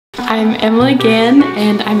I'm Emily Gann,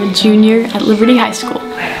 and I'm a junior at Liberty High School.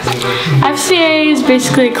 FCA is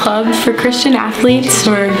basically a club for Christian athletes,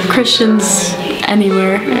 or Christians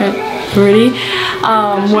anywhere at Liberty,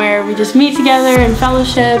 where we just meet together and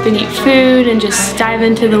fellowship and eat food and just dive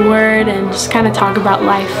into the Word and just kind of talk about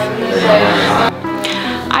life.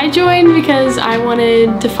 I joined because I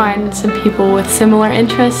wanted to find some people with similar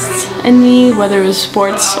interests in me, whether it was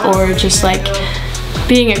sports or just like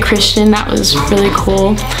being a Christian. That was really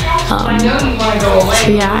cool. So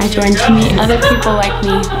yeah, I joined to meet other people like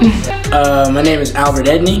me. My name is Albert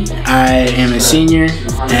Edney. I am a senior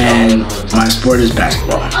and my sport is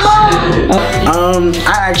basketball.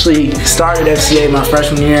 I actually started FCA my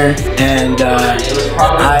freshman year, and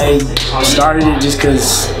I started it just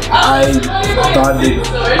because I thought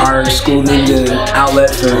that our school needed an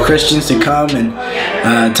outlet for Christians to come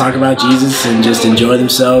and talk about Jesus and just enjoy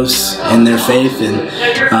themselves in their faith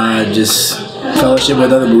and just fellowship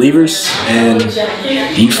with other believers and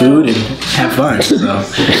eat food and have fun. So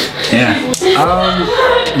yeah.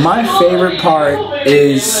 My favorite part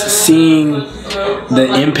is seeing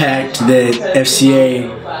the impact that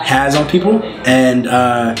FCA has on people, and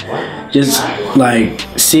just like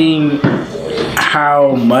seeing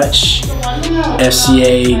how much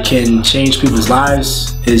FCA can change people's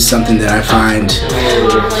lives is something that I find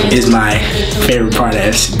is my favorite part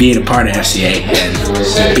of being a part of FCA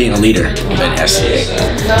and being a leader in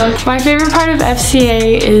FCA. My favorite part of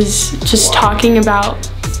FCA is just talking about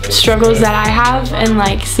struggles that I have and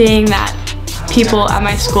like seeing that people at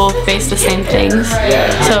my school face the same things.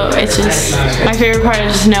 So it's just, my favorite part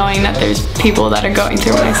is just knowing that there's people that are going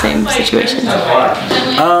through my same situation.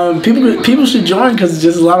 People should join because it's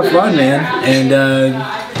just a lot of fun, man. And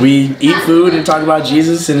we eat food and talk about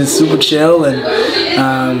Jesus, and it's super chill, and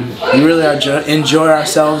we really enjoy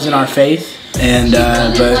ourselves in our faith. And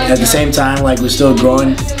but at the same time, like, we're still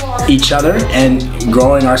growing each other and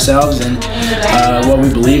growing ourselves and what we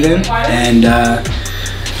believe in. And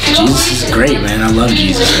Jesus is great, man. I love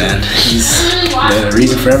Jesus, man. He's the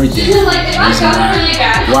reason for everything. The reason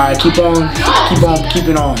why I keep on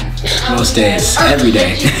keeping on most days, every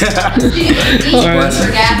day. It's a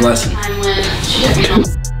blessing. It's a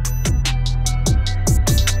blessing.